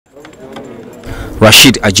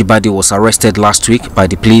Rashid Ajibade was arrested last week by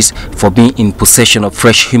the police for being in possession of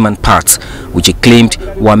fresh human parts, which he claimed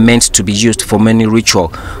were meant to be used for many ritual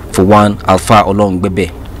for one Alpha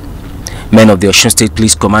Olongbebe. Men of the Osun State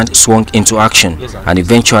Police Command swung into action, and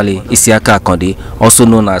eventually Isiaka Akonde, also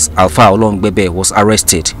known as Alpha Olongbebe, was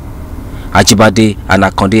arrested. Ajibade and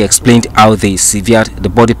Akonde explained how they severed the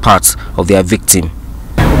body parts of their victim.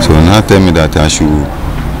 So now tell me that I should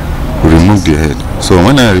remove the head. So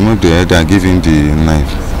when I removed the head, I gave him the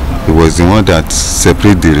knife. It was the one that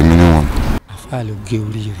separated the remaining one.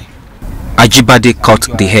 Ajibade cut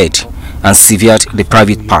the head and severed the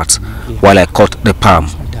private part, while I cut the palm.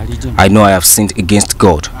 I know I have sinned against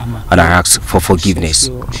God, and I ask for forgiveness.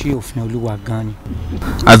 A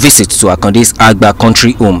visit to Akonde's Agba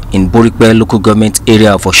country home in Borikpe local government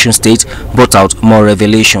area of Osun State brought out more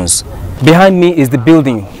revelations. Behind me is the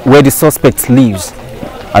building where the suspect lives,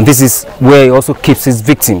 and this is where he also keeps his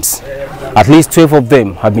victims. At least 12 of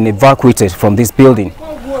them have been evacuated from this building,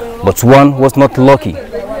 but one was not lucky,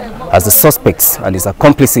 as the suspects and his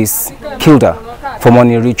accomplices killed her for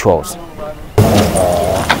money rituals.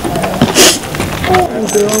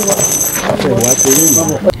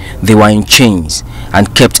 They were in chains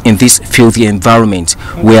and kept in this filthy environment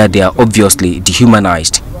where they are obviously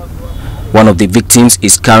dehumanized. One of the victims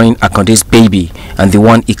is carrying Akonde's baby, and the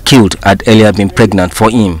one he killed had earlier been pregnant for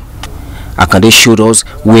him. Akonde showed us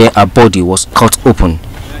where her body was cut open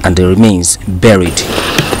and the remains buried.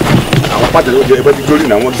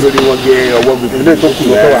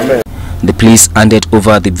 The police handed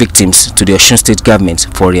over the victims to the Osun State government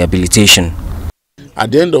for rehabilitation.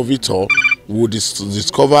 At the end of it all, we will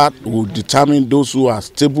determine those who are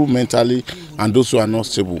stable mentally and those who are not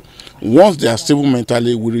stable. Once they are stable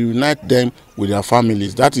mentally, we reunite them with their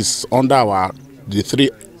families. That is under the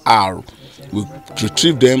 3R. We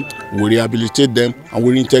retrieve them, we rehabilitate them, and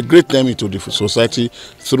we integrate them into the society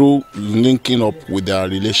through linking up with their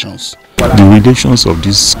relations. The relations of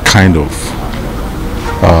this kind of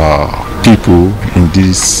people in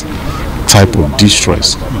this type of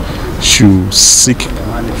distress should seek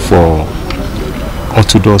for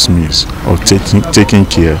orthodox means of taking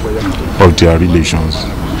care of their relations,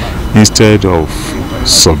 instead of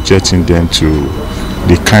subjecting them to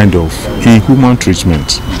the kind of inhuman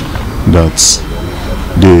treatment that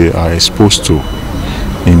they are exposed to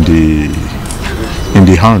in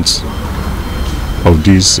the hands of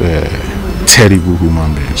these terrible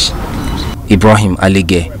human beings. Ibrahim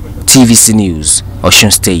Alige, TVC News,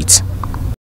 Osun State.